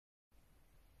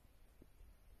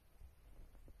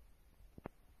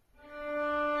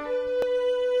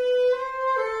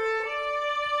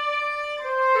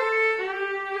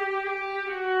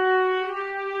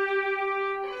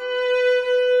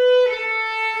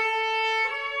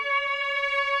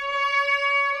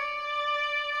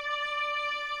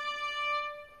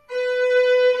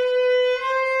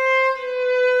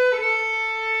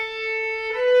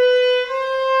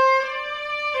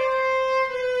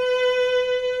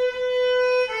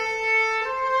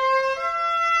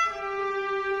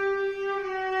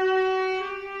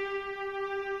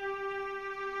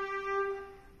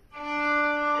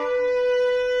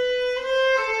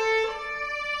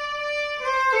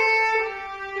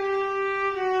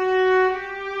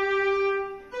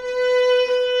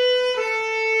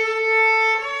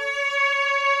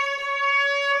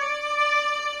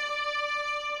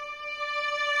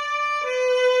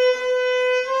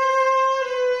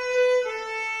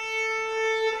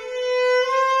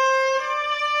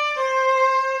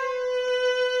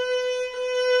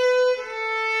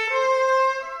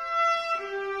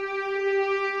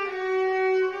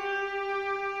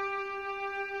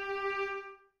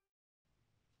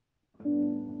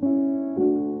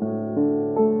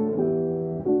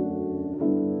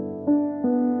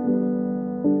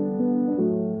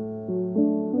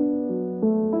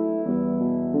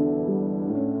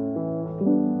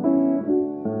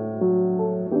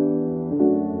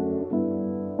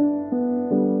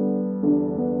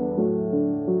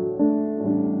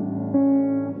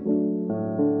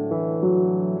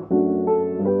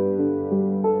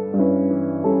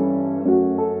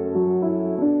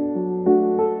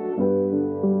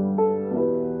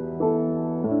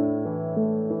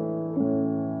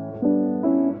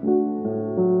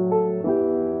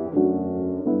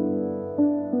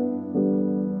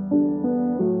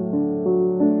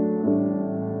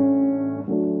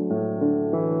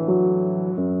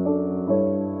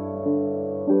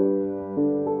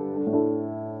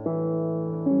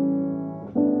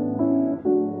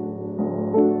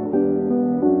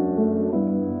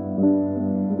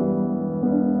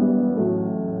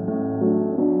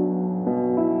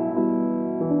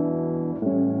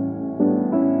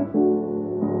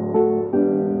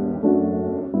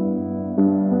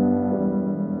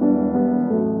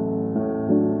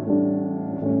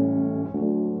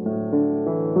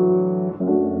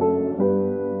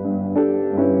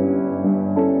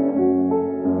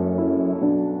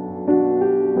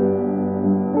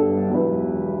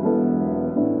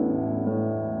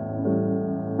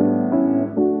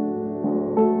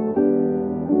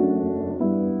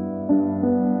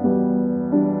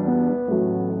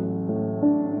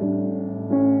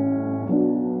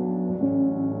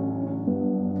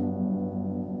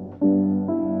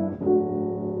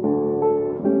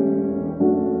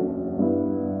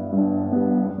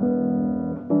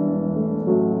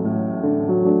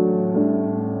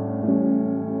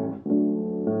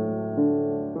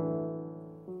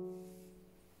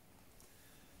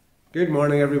Good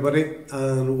morning, everybody,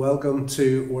 and welcome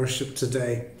to worship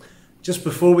today. Just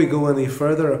before we go any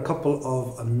further, a couple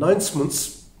of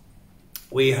announcements.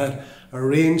 We had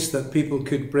arranged that people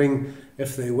could bring,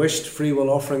 if they wished, free will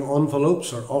offering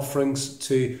envelopes or offerings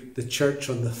to the church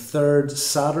on the third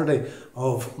Saturday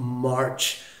of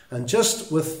March. And just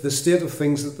with the state of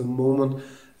things at the moment,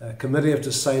 the committee have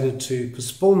decided to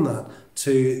postpone that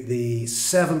to the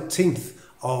 17th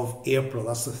of April.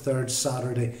 That's the third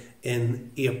Saturday in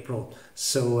April.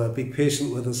 So be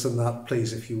patient with us on that,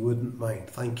 please, if you wouldn't mind.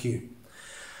 Thank you.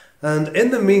 And in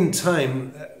the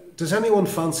meantime, does anyone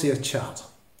fancy a chat?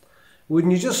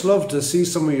 Wouldn't you just love to see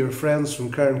some of your friends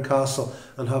from Cairncastle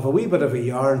and have a wee bit of a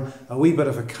yarn, a wee bit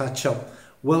of a catch-up?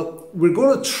 Well, we're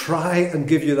going to try and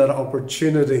give you that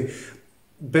opportunity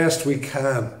best we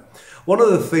can. One of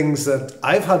the things that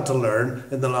I've had to learn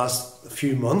in the last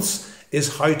few months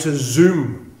is how to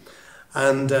Zoom.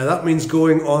 And that means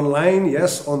going online,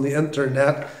 yes, on the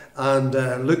internet, and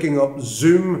looking up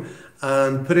Zoom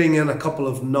and putting in a couple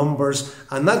of numbers,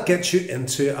 and that gets you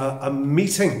into a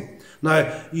meeting.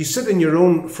 Now, you sit in your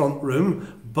own front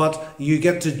room, but you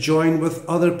get to join with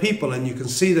other people, and you can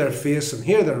see their face and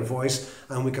hear their voice,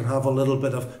 and we can have a little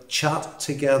bit of chat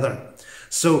together.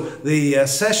 So the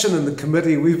session in the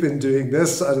committee, we've been doing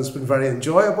this, and it's been very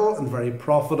enjoyable and very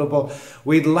profitable.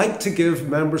 We'd like to give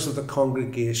members of the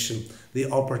congregation the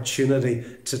opportunity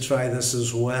to try this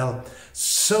as well.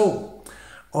 So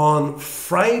on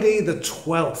Friday the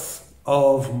 12th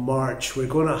of March, we're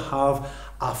going to have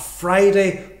a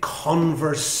Friday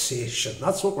conversation.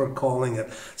 That's what we're calling it.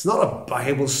 It's not a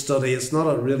Bible study. It's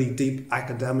not a really deep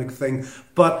academic thing,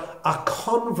 but a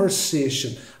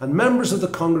conversation. And members of the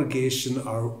congregation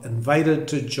are invited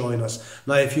to join us.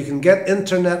 Now, if you can get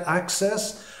internet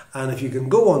access and if you can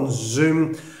go on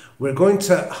Zoom, we're going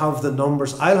to have the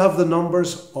numbers. I'll have the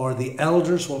numbers, or the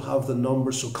elders will have the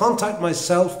numbers. So contact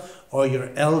myself or your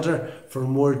elder for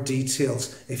more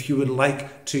details if you would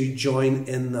like to join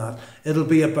in that. It'll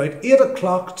be about 8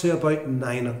 o'clock to about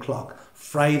 9 o'clock,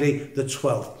 Friday the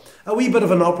 12th. A wee bit of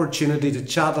an opportunity to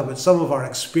chat about some of our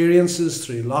experiences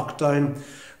through lockdown,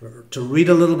 to read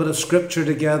a little bit of scripture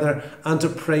together, and to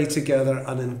pray together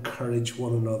and encourage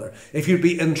one another. If you'd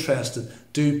be interested,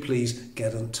 do please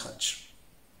get in touch.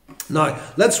 Now,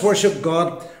 let's worship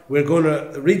God. We're going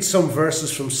to read some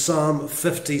verses from Psalm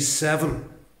 57.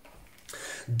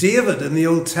 David in the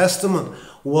Old Testament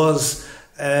was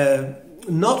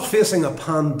not facing a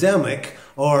pandemic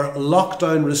or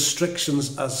lockdown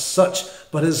restrictions as such,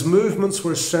 but his movements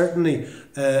were certainly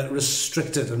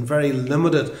restricted and very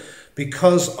limited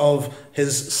because of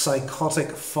his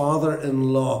psychotic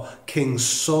father-in-law, King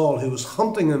Saul, who was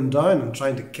hunting him down and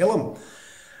trying to kill him.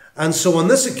 And so on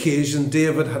this occasion,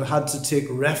 David had had to take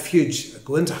refuge,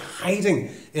 go into hiding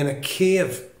in a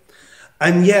cave.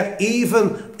 And yet,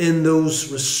 even in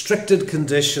those restricted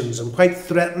conditions and quite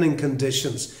threatening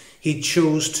conditions, he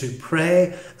chose to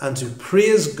pray and to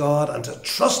praise God and to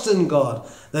trust in God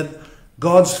that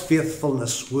God's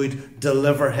faithfulness would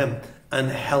deliver him and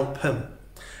help him.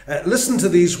 Listen to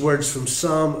these words from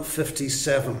Psalm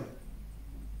 57.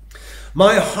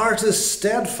 My heart is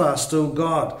steadfast, O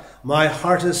God. My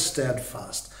heart is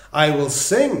steadfast. I will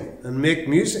sing and make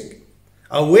music.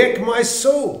 Awake, my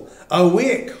soul.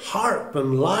 Awake, harp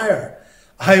and lyre.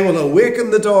 I will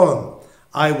awaken the dawn.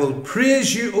 I will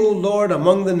praise you, O Lord,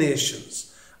 among the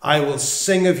nations. I will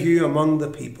sing of you among the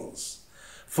peoples.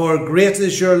 For great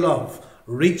is your love,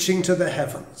 reaching to the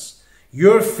heavens.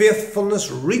 Your faithfulness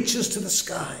reaches to the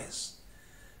skies.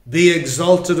 Be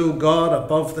exalted, O God,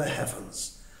 above the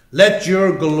heavens. Let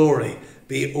your glory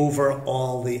be over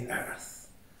all the earth.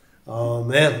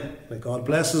 Amen. May God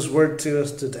bless his word to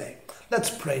us today. Let's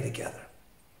pray together.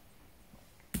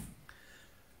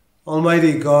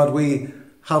 Almighty God, we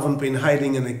haven't been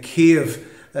hiding in a cave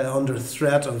under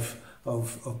threat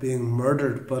of being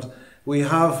murdered, but we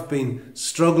have been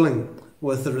struggling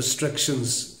with the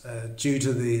restrictions due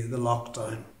to the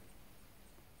lockdown.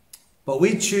 But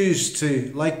we choose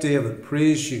to, like David,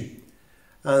 praise you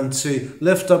and to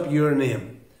lift up your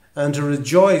name and to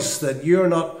rejoice that you're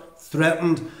not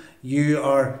threatened. You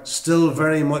are still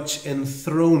very much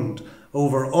enthroned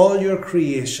over all your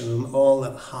creation and all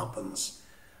that happens.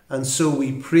 And so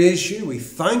we praise you, we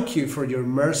thank you for your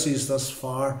mercies thus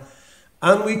far,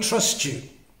 and we trust you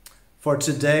for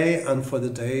today and for the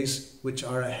days which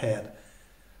are ahead.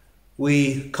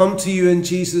 We come to you in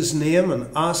Jesus' name and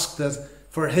ask that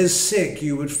for his sake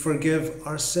you would forgive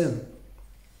our sin.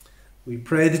 We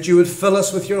pray that you would fill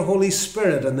us with your Holy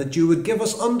Spirit and that you would give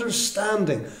us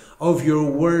understanding of your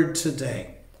word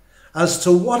today as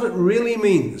to what it really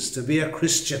means to be a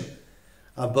Christian,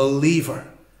 a believer,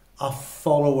 a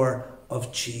follower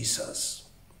of Jesus.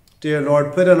 Dear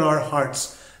Lord, put in our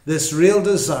hearts this real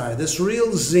desire, this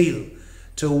real zeal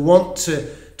to want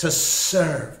to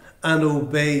serve and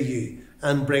obey you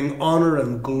and bring honour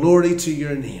and glory to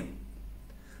your name.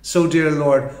 So, dear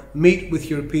Lord, meet with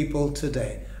your people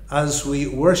today as we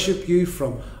worship you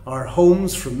from our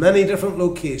homes, from many different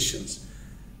locations.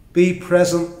 Be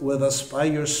present with us by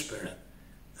your Spirit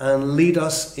and lead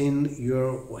us in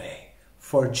your way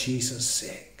for Jesus'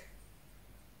 sake.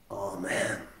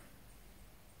 Amen.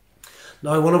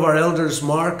 Now, one of our elders,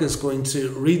 Mark, is going to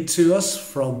read to us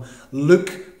from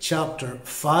Luke chapter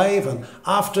 5. And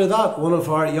after that, one of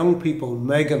our young people,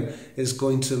 Megan, is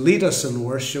going to lead us in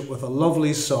worship with a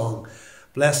lovely song,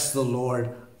 Bless the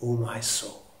Lord, O my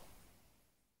soul.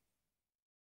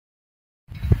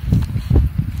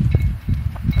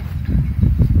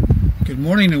 Good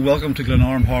morning and welcome to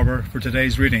Glenarm Harbour for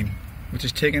today's reading, which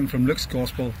is taken from Luke's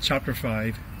Gospel, chapter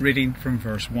 5, reading from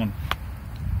verse 1.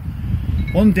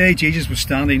 One day Jesus was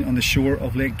standing on the shore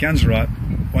of Lake Gennesaret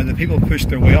while the people pushed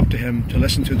their way up to him to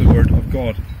listen to the word of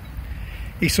God.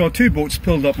 He saw two boats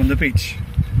pulled up on the beach.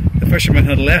 The fishermen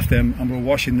had left them and were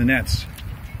washing the nets.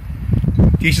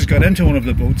 Jesus got into one of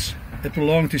the boats. It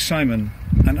belonged to Simon,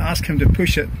 and asked him to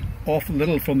push it off a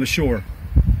little from the shore.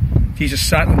 Jesus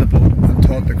sat in the boat and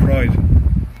taught the crowd.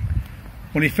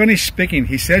 When he finished speaking,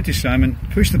 he said to Simon,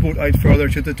 "Push the boat out further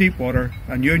to the deep water,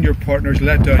 and you and your partners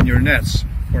let down your nets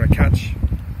for a catch."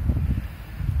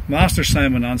 "Master,"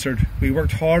 Simon answered, "we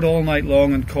worked hard all night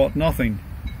long and caught nothing.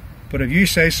 But if you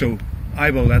say so,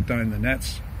 I will let down the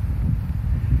nets."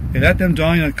 They let them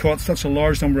down and caught such a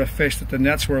large number of fish that the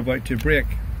nets were about to break.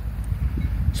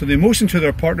 So they motioned to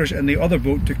their partners in the other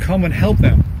boat to come and help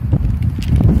them.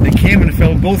 They came and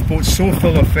filled both boats so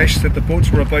full of fish that the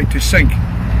boats were about to sink.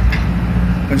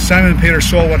 When Simon Peter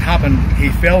saw what happened, he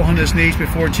fell on his knees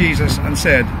before Jesus and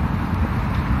said,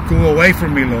 "Go away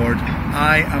from me, Lord,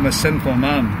 I am a sinful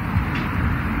man."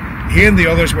 He and the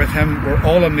others with him were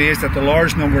all amazed at the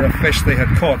large number of fish they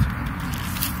had caught.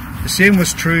 The same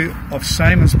was true of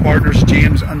Simon's partners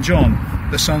James and John,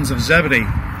 the sons of Zebedee.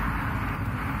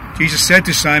 Jesus said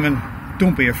to Simon,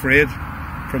 "Don't be afraid.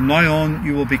 From now on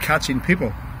you will be catching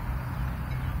people."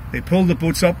 They pulled the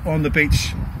boats up on the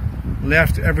beach,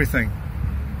 left everything,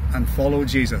 and followed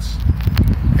Jesus.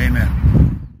 Amen.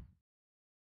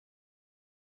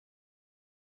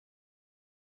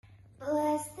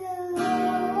 Bless the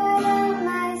Lord, O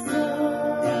my soul,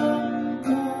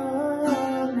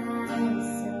 O my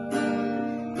soul,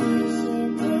 worship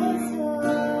His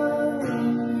holy name.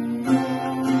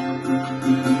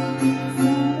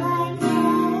 Sing like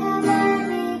never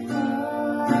before,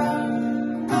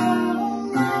 O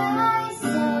my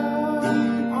soul,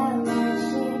 I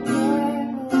worship Your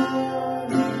holy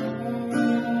name.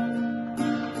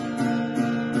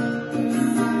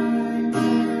 The sun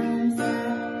comes up.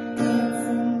 It's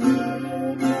a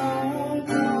new day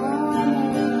dawning.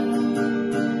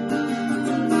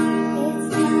 It's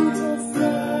time to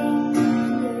sing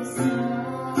your song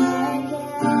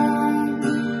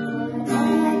again.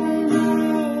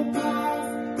 Whatever may pass and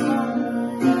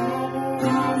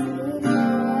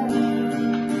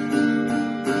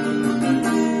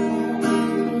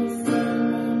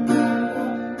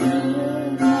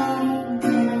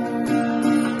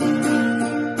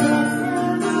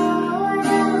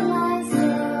whatever lies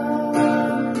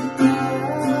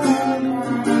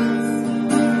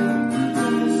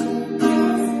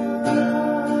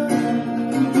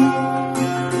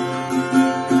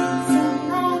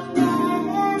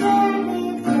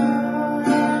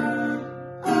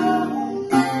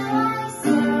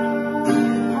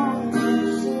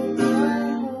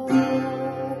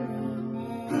before me.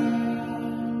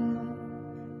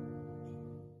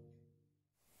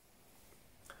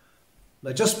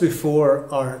 Now, just before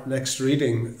our next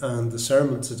reading and the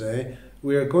sermon today,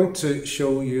 we are going to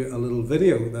show you a little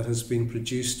video that has been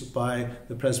produced by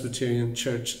the Presbyterian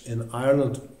Church in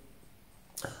Ireland.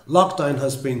 Lockdown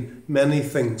has been many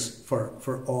things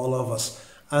for all of us,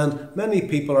 and many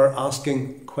people are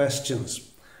asking questions.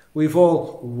 We've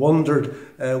all wondered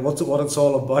what it's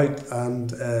all about, and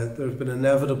there have been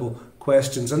inevitable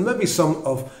questions. And maybe some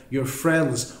of your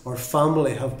friends or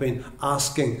family have been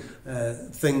asking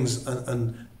things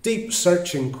and deep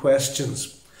searching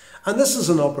questions. And this is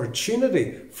an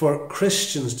opportunity for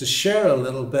Christians to share a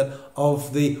little bit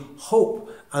of the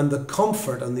hope and the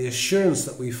comfort and the assurance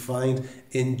that we find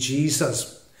in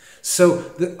Jesus. So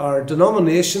our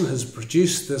denomination has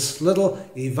produced this little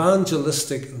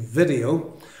evangelistic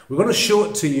video. We're going to show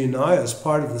it to you now as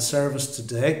part of the service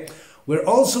today. We're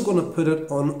also going to put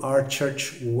it on our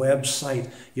church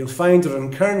website. You'll find it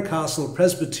on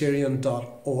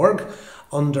cairncastlepresbyterian.org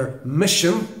under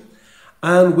Mission.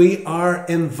 And we are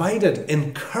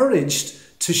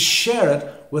encouraged to share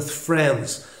it with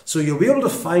friends. So you'll be able to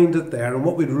find it there. And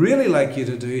what we'd really like you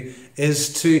to do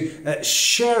is to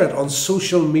share it on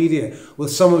social media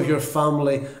with some of your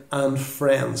family and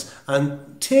friends.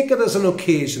 And take it as an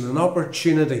occasion, an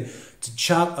opportunity to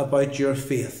chat about your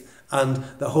faith and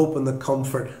the hope and the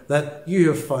comfort that you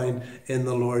have found in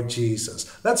the Lord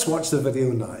Jesus. Let's watch the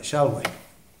video now, shall we?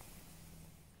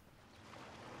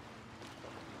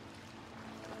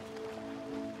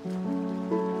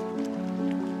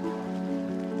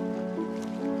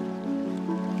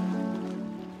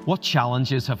 What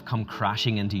challenges have come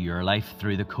crashing into your life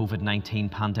through the COVID-19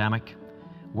 pandemic?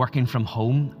 Working from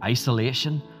home,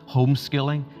 isolation,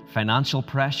 homeschooling, financial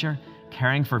pressure,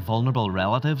 caring for vulnerable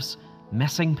relatives,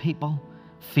 missing people,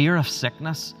 fear of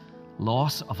sickness,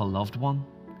 loss of a loved one.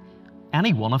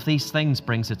 Any one of these things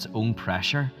brings its own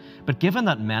pressure, but given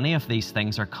that many of these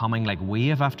things are coming like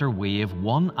wave after wave,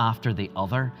 one after the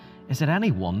other, is it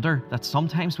any wonder that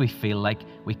sometimes we feel like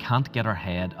we can't get our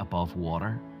head above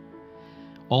water?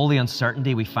 All the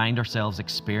uncertainty we find ourselves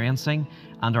experiencing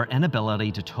and our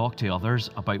inability to talk to others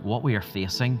about what we are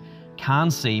facing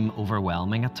can seem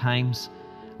overwhelming at times,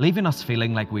 leaving us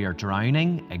feeling like we are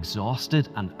drowning, exhausted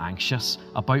and anxious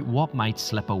about what might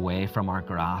slip away from our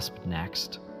grasp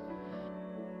next.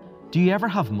 Do you ever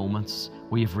have moments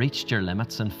where you've reached your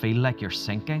limits and feel like you're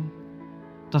sinking?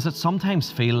 Does it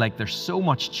sometimes feel like there's so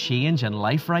much change in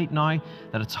life right now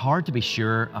that it's hard to be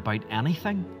sure about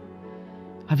anything?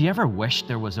 Have you ever wished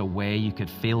there was a way you could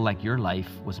feel like your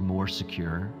life was more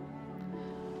secure?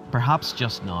 Perhaps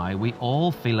just now we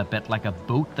all feel a bit like a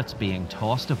boat that's being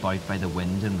tossed about by the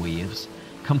wind and waves,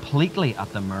 completely at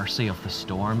the mercy of the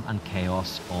storm and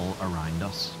chaos all around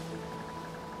us.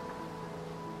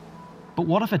 But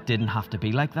what if it didn't have to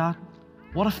be like that?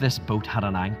 What if this boat had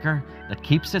an anchor that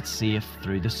keeps it safe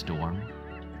through the storm?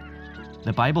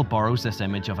 The Bible borrows this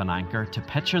image of an anchor to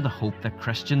picture the hope that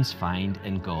Christians find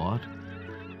in God.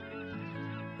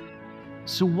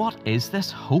 So what is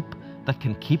this hope that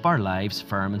can keep our lives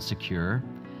firm and secure?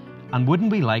 And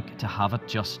wouldn't we like to have it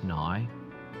just now?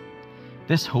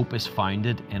 This hope is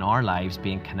founded in our lives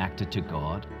being connected to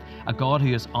God, a God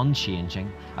who is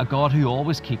unchanging, a God who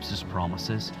always keeps His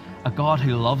promises, a God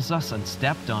who loves us and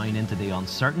stepped down into the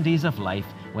uncertainties of life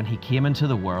when He came into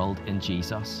the world in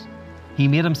Jesus. He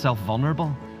made Himself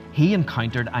vulnerable. He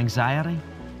encountered anxiety.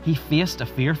 He faced a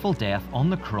fearful death on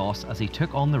the cross as He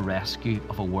took on the rescue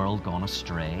of a world gone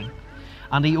astray.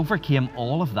 And He overcame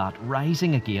all of that,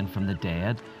 rising again from the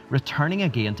dead, returning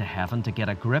again to heaven to get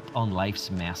a grip on life's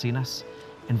messiness,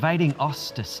 inviting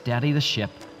us to steady the ship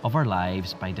of our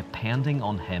lives by depending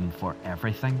on Him for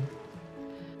everything.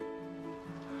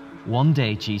 One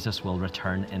day Jesus will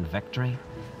return in victory,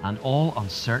 and all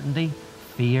uncertainty,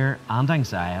 fear and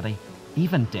anxiety,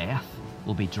 even death,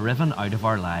 will be driven out of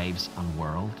our lives and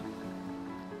world.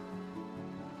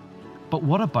 But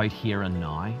what about here and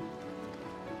now?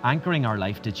 Anchoring our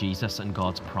life to Jesus and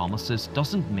God's promises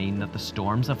doesn't mean that the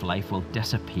storms of life will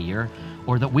disappear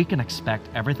or that we can expect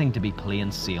everything to be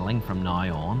plain sailing from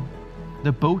now on.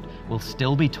 The boat will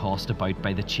still be tossed about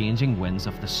by the changing winds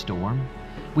of the storm.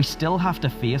 We still have to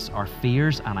face our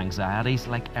fears and anxieties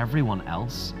like everyone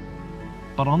else.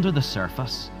 But under the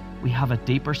surface, we have a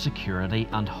deeper security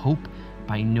and hope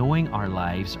by knowing our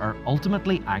lives are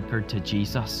ultimately anchored to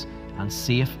Jesus and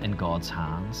safe in God's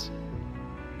hands.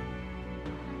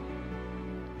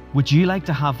 Would you like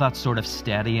to have that sort of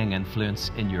steadying influence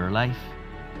in your life?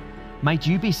 Might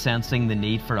you be sensing the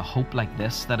need for a hope like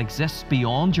this that exists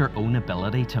beyond your own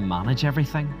ability to manage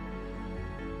everything?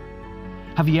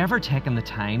 Have you ever taken the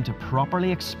time to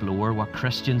properly explore what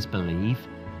Christians believe,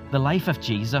 the life of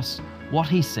Jesus, what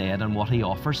He said and what He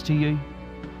offers to you?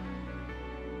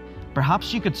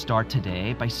 Perhaps you could start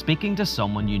today by speaking to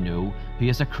someone you know who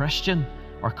is a Christian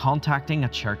or contacting a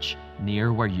church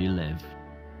near where you live.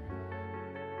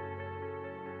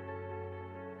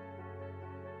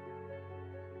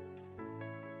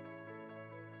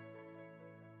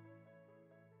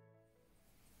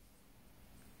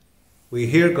 We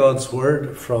hear God's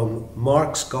word from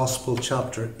Mark's Gospel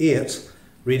chapter 8,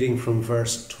 reading from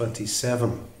verse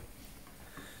 27.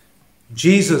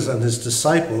 Jesus and His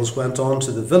disciples went on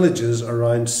to the villages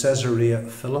around Caesarea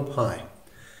Philippi.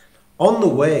 On the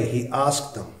way, He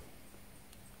asked them,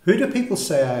 "Who do people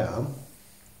say I am?"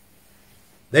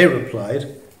 They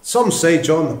replied, "Some say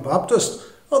John the Baptist,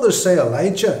 others say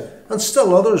Elijah, and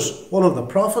still others one of the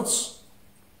prophets."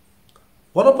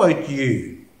 "What about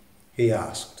you?" He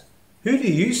asked. who do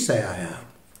you say I am?"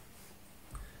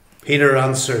 Peter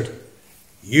answered,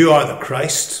 "You are the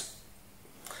Christ."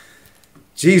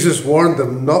 Jesus warned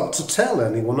them not to tell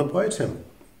anyone about him.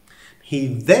 He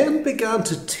then began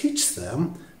to teach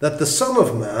them that the Son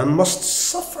of Man must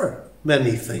suffer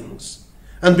many things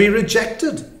and be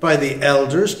rejected by the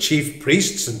elders, chief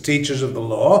priests, and teachers of the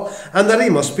law, and that he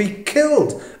must be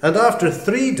killed and after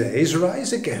 3 days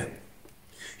rise again.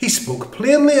 He spoke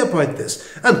plainly about this,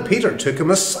 and Peter took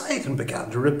him aside and began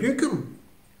to rebuke him.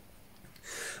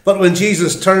 But when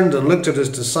Jesus turned and looked at his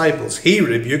disciples, he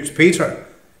rebuked Peter.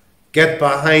 "Get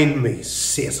behind me,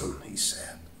 Satan," he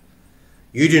said.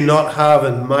 "You do not have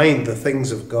in mind the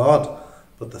things of God,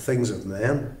 but the things of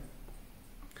men."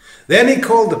 Then he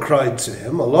called the crowd to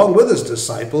him, along with his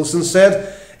disciples, and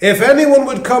said, "If anyone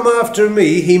would come after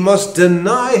me, he must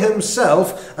deny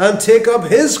himself and take up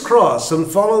his cross and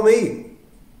follow me.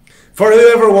 For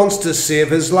whoever wants to save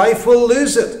his life will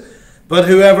lose it, but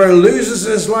whoever loses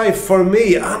his life for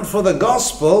me and for the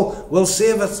gospel will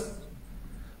save it.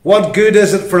 What good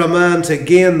is it for a man to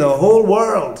gain the whole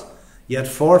world, yet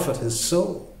forfeit his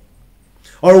soul?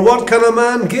 Or what can a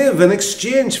man give in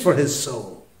exchange for his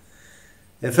soul?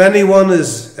 If anyone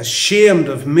is ashamed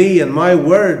of me and my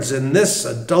words in this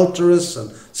adulterous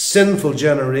and sinful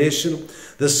generation,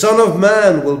 the Son of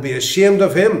Man will be ashamed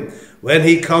of him when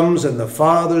he comes in the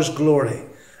Father's glory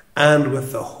and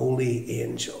with the holy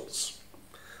angels."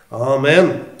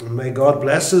 Amen. And may God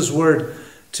bless his word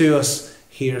to us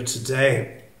here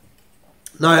today.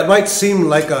 Now, it might seem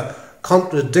like a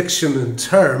contradiction in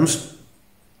terms,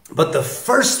 but the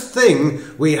first thing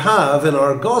we have in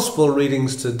our gospel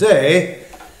readings today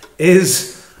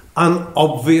is an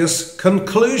obvious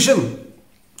conclusion.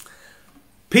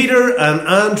 Peter and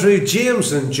Andrew,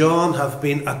 James and John have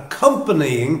been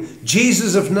accompanying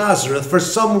Jesus of Nazareth for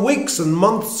some weeks and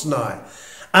months now,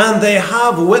 and they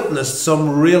have witnessed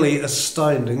some really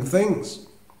astounding things.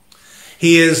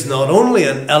 He is not only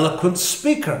an eloquent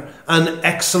speaker, an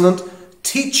excellent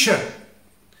teacher.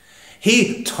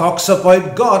 He talks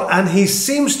about God, and he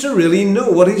seems to really know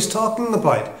what he's talking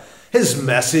about. His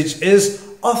message is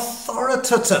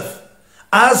authoritative,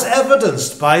 as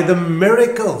evidenced by the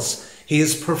miracles he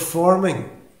is performing.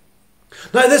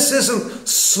 Now, this isn't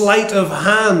sleight of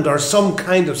hand or some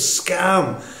kind of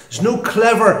scam. There's no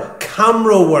clever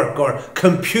camera work or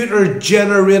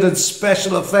computer-generated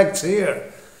special effects here.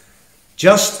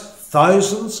 Just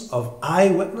thousands of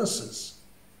eyewitnesses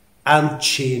and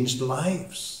changed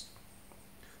lives.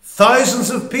 Thousands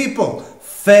of people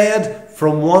fed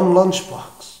from one lunchbox.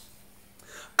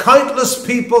 Countless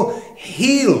people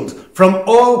healed from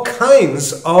all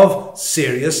kinds of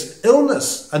serious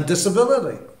illness and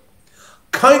disability.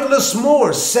 Countless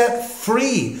more set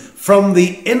free from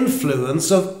the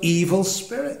influence of evil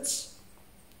spirits.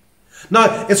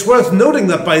 Now, it's worth noting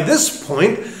that by this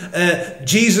point,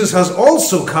 Jesus has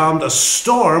also calmed a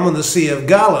storm on the Sea of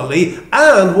Galilee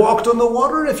and walked on the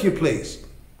water, if you please.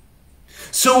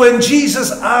 So when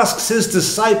Jesus asks his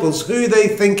disciples who they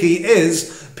think he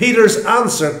is, Peter's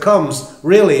answer comes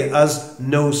really as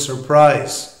no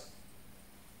surprise.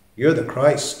 You're the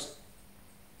Christ,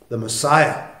 the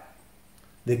Messiah,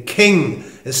 the King,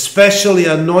 especially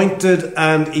anointed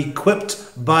and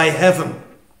equipped by heaven,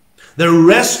 the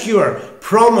rescuer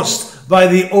promised by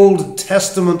the Old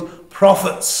Testament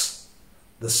prophets,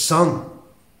 the Son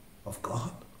of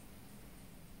God.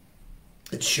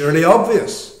 It's surely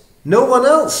obvious. No one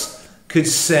else could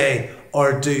say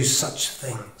or do such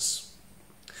things.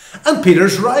 And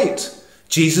Peter's right.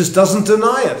 Jesus doesn't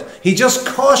deny it. He just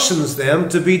cautions them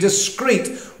to be discreet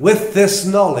with this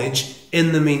knowledge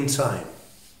in the meantime.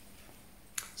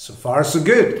 So far, so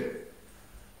good.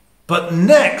 But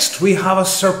next we have a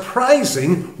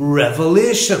surprising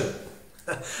revelation.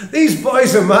 These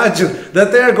boys imagine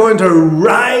that they're going to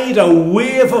ride a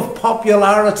wave of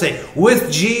popularity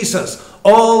with Jesus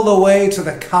all the way to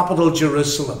the capital,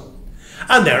 Jerusalem.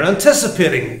 And they're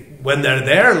anticipating when they're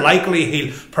there, likely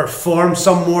he'll perform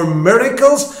some more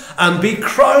miracles and be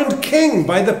crowned king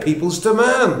by the people's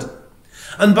demand.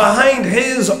 And behind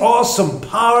his awesome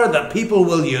power, the people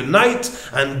will unite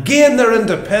and gain their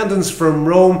independence from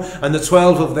Rome, and the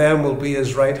 12 of them will be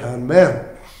his right-hand men.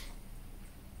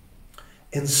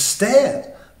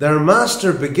 Instead, their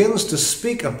master begins to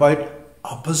speak about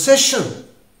opposition,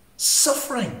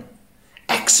 suffering,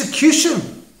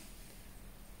 execution.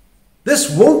 This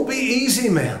won't be easy,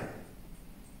 men.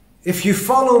 If you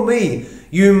follow me,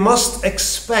 you must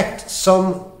expect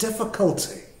some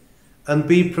difficulty and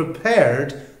be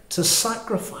prepared to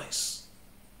sacrifice.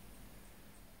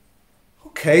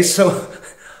 Okay, so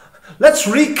let's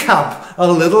recap a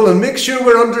little and make sure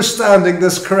we're understanding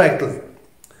this correctly.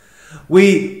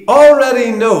 We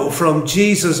already know from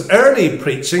Jesus' early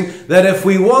preaching that if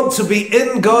we want to be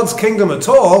in God's kingdom at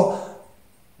all,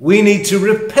 we need to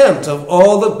repent of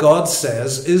all that God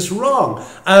says is wrong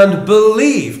and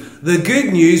believe the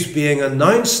good news being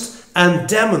announced and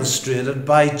demonstrated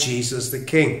by Jesus the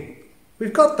King.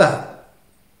 We've got that.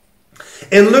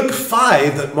 In Luke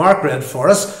 5 that Mark read for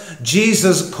us,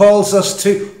 Jesus calls us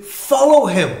to follow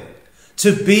him,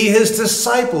 to be his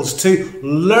disciples, to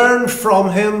learn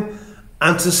from him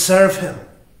and to serve him.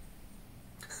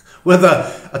 With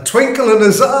a twinkle in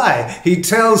his eye, he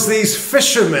tells these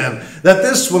fishermen that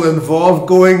this will involve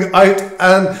going out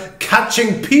and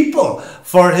catching people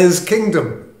for his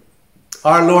kingdom.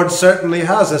 Our Lord certainly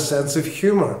has a sense of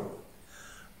humour,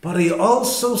 but he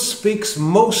also speaks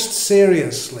most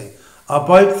seriously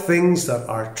about things that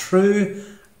are true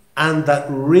and that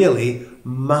really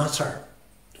matter.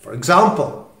 For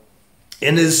example,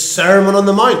 in his Sermon on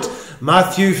the Mount,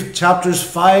 Matthew chapters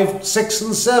 5, 6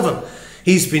 and 7,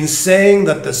 he's been saying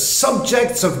that the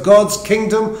subjects of God's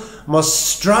kingdom must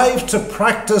strive to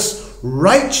practice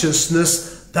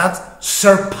righteousness that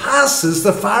surpasses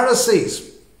the Pharisees.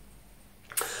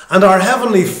 And our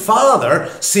Heavenly Father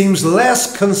seems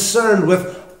less concerned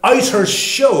with outer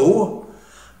show,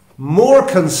 more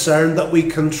concerned that we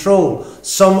control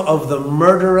some of the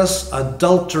murderous,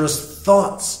 adulterous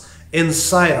thoughts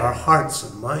inside our hearts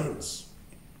and minds.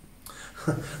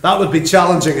 That would be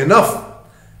challenging enough.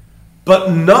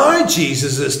 But now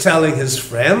Jesus is telling his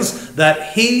friends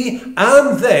that he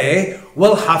and they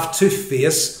will have to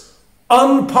face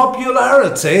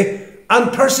unpopularity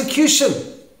and persecution.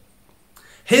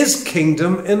 His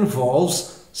kingdom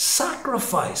involves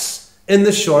sacrifice in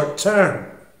the short term.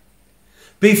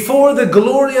 Before the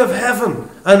glory of heaven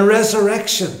and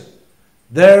resurrection,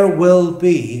 there will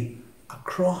be a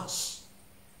cross.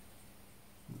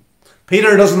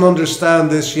 Peter doesn't understand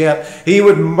this yet. He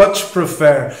would much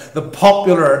prefer the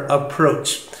popular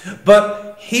approach.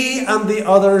 But he and the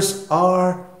others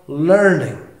are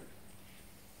learning.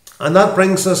 And that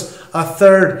brings us a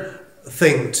third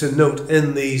thing to note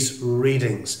in these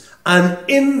readings. An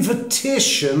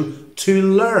invitation to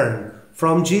learn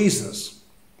from Jesus.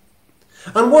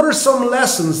 And what are some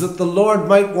lessons that the Lord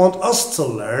might want us to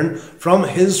learn from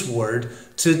his word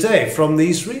today, from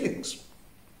these readings?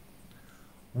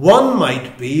 One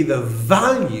might be the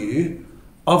value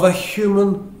of a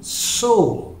human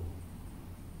soul.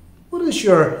 What is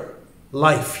your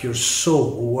life, your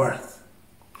soul worth?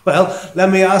 Well,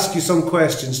 let me ask you some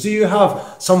questions. Do you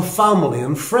have some family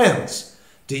and friends?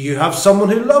 Do you have someone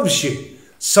who loves you?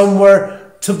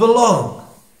 Somewhere to belong?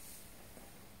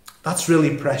 That's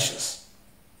really precious.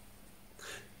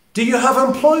 Do you have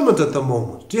employment at the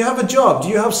moment? Do you have a job? Do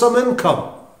you have some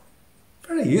income?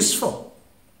 Very useful.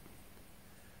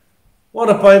 What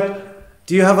about,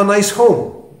 do you have a nice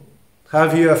home?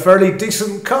 Have you a fairly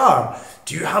decent car?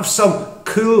 Do you have some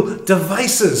cool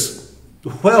devices?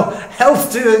 Well,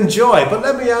 health to enjoy. But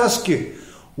let me ask you,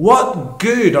 what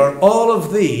good are all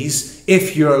of these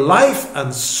if your life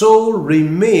and soul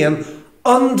remain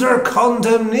under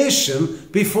condemnation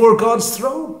before God's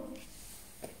throne?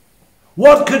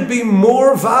 What could be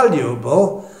more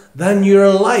valuable than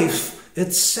your life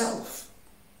itself?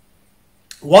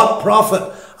 What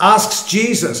profit, asks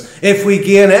Jesus, if we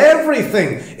gain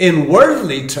everything in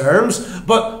worldly terms,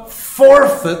 but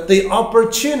forfeit the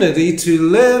opportunity to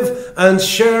live and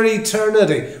share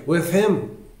eternity with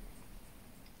him?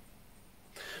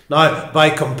 Now, by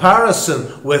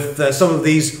comparison with some of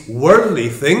these worldly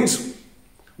things,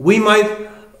 we might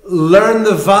learn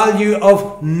the value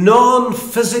of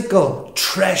non-physical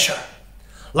treasure,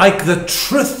 like the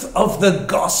truth of the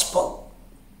gospel.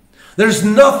 There's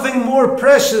nothing more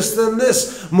precious than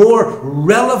this, more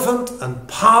relevant and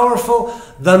powerful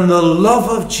than the love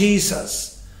of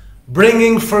Jesus,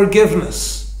 bringing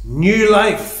forgiveness, new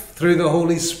life through the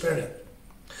Holy Spirit.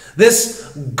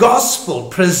 This gospel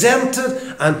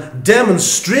presented and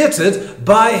demonstrated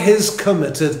by his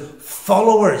committed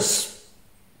followers.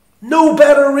 No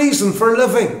better reason for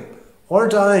living or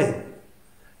dying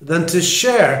than to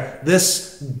share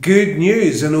this good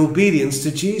news in obedience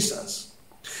to Jesus.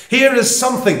 Here is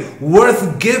something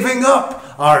worth giving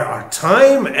up our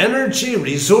time, energy,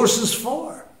 resources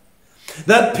for.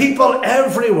 That people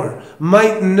everywhere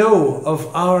might know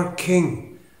of our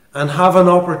King and have an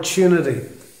opportunity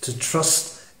to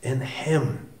trust in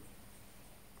him.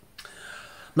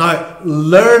 Now,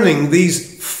 learning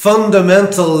these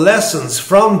fundamental lessons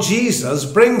from Jesus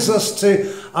brings us to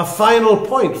a final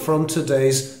point from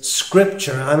today's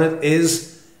scripture, and it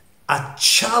is a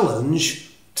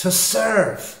challenge to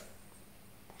serve.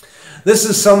 This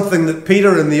is something that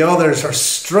Peter and the others are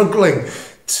struggling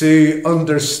to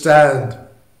understand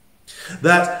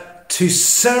that to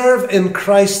serve in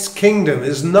Christ's kingdom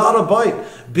is not about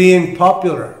being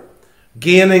popular,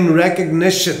 gaining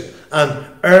recognition and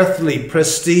earthly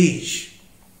prestige.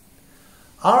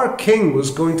 Our King was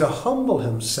going to humble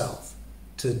himself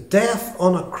to death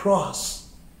on a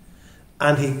cross,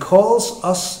 and he calls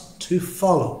us to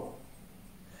follow,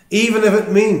 even if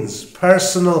it means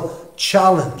personal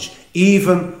challenge,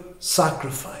 even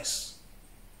sacrifice.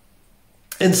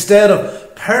 Instead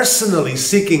of personally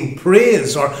seeking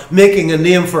praise or making a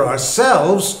name for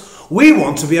ourselves, we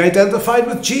want to be identified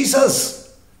with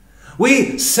Jesus.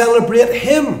 We celebrate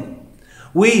him.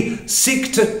 We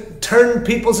seek to turn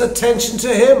people's attention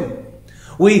to him.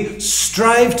 We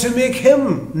strive to make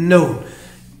him known,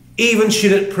 even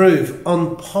should it prove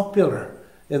unpopular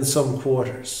in some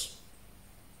quarters.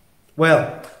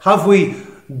 Well, have we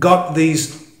got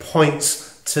these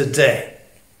points today?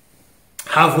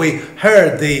 Have we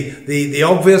heard the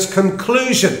obvious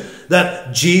conclusion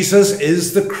that Jesus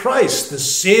is the Christ, the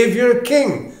Saviour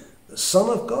King, the Son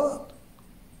of God?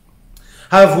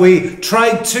 Have we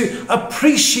tried to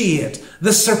appreciate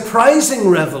the surprising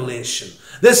revelation,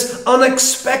 this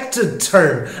unexpected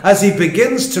turn as he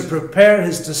begins to prepare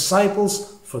his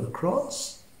disciples for the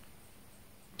cross?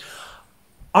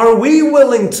 Are we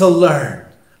willing to learn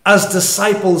as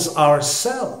disciples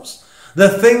ourselves the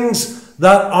things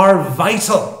that are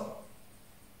vital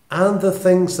and the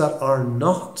things that are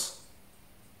not?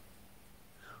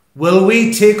 Will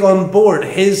we take on board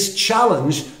his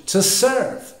challenge to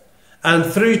serve, and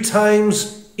through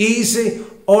times easy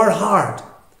or hard,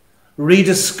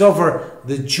 rediscover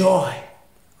the joy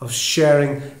of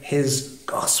sharing his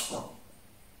gospel?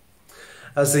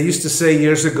 As they used to say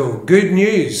years ago, good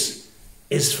news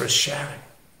is for sharing.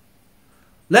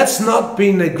 Let's not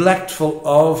be neglectful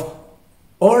of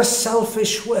or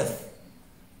selfish with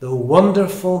the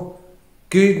wonderful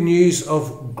good news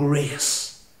of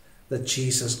grace that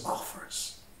Jesus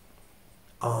offers.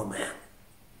 Amen.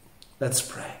 Let's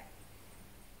pray.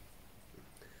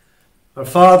 Our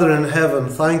Father in heaven,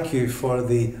 thank you for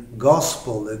the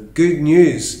gospel, the good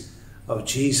news of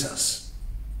Jesus.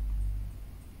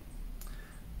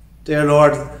 Dear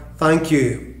Lord, thank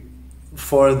you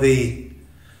for the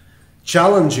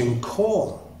challenging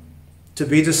call to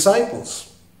be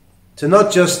disciples, to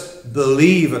not just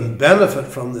believe and benefit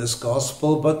from this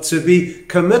gospel, but to be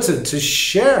committed to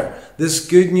share this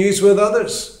good news with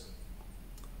others.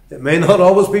 It may not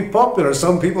always be popular.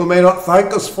 Some people may not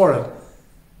thank us for it,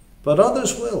 but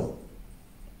others will.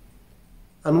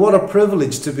 And what a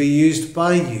privilege to be used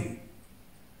by you,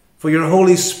 for your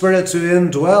Holy Spirit to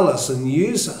indwell us and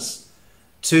use us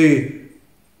to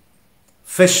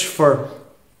fish for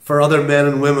other men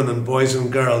and women and boys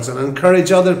and girls, and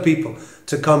encourage other people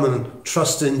to come and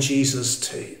trust in Jesus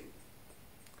too.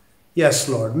 Yes,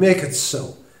 Lord, make it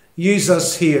so. Use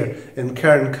us here in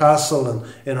Cairn Castle and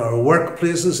in our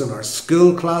workplaces, in our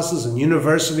school classes and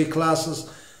university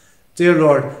classes. Dear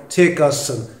Lord, take us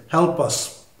and help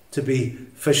us to be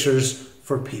fishers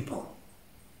for people.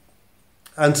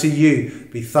 And to you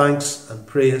be thanks and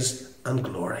praise and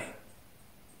glory.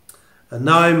 And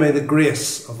now may the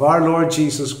grace of our Lord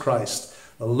Jesus Christ,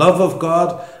 the love of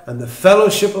God, and the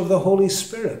fellowship of the Holy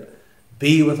Spirit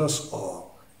be with us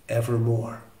all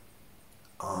evermore.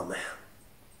 Amen.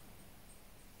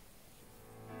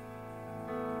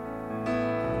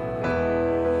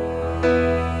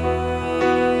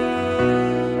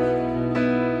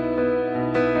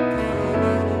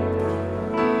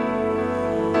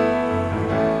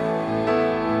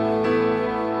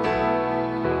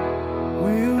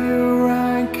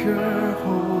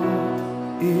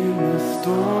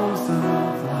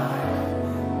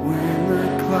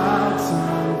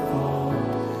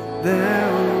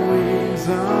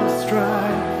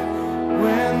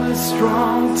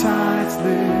 Strong tides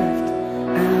lift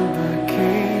and the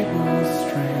cables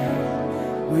strain.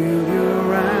 Will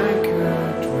your anchor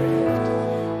drift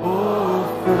or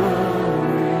firm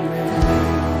remain?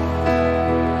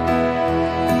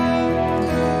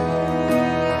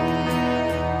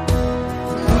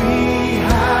 We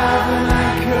have an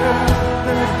anchor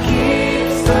that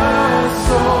keeps the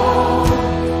soul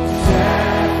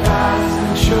steadfast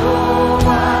and sure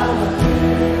while the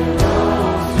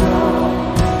billows roll.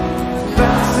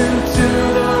 To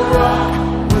the rock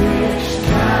which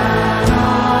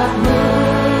cannot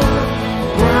move,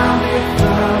 grounded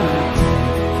firmly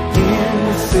in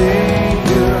the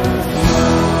Savior's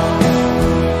love.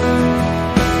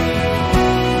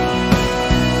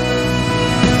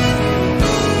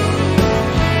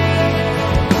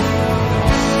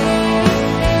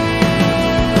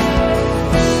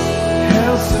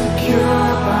 Held secure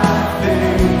by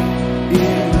faith.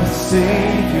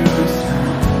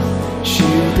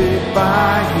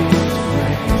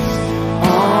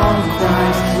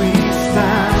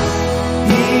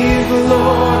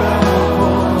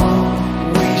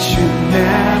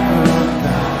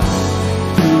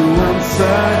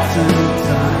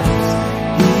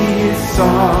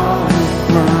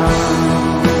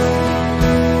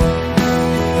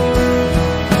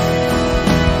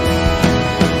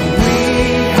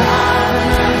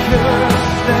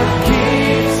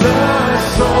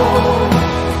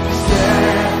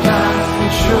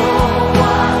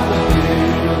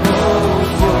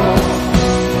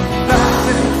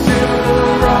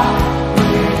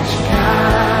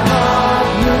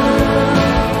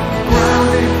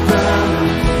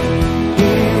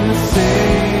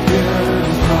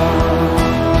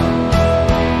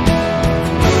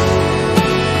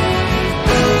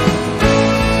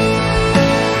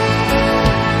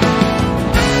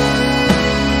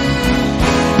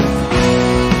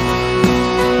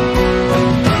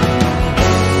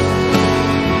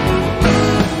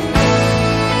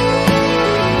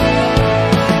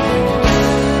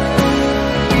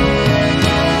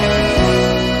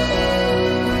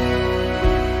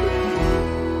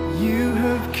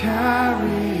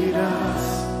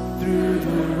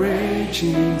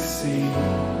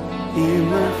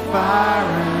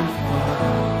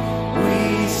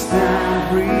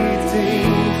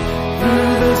 redeemed.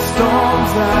 Through the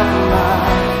storms of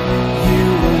life, you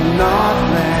will not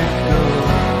let go.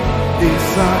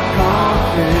 These are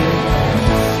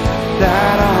confidence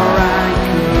that our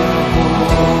anchor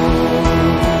holds.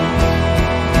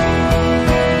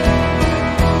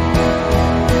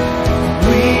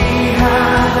 We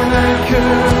have an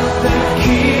anchor that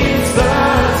keeps the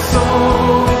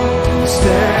soul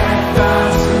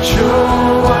steadfast and sure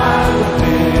while the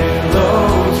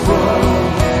billows roll.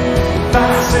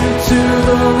 Fastened to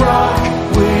the rock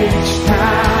which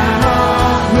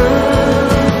cannot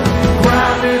move,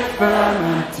 grounded firm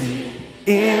and deep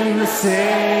in the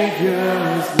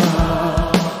Savior's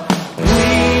love. We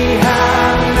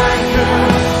have an anchor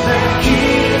that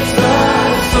keeps the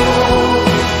soul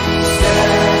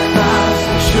steadfast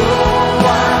and sure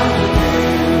while the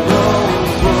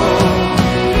billows roll.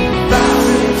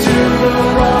 Fastened to the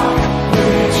rock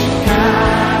which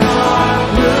cannot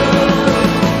move,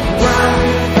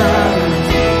 grounded firm and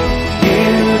deep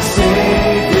in the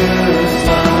Savior's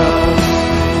love.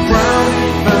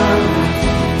 Grounded firm and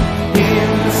deep in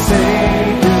the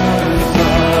Savior's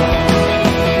love.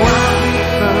 Grounded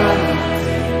firm and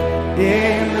deep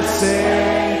in the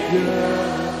Savior's love.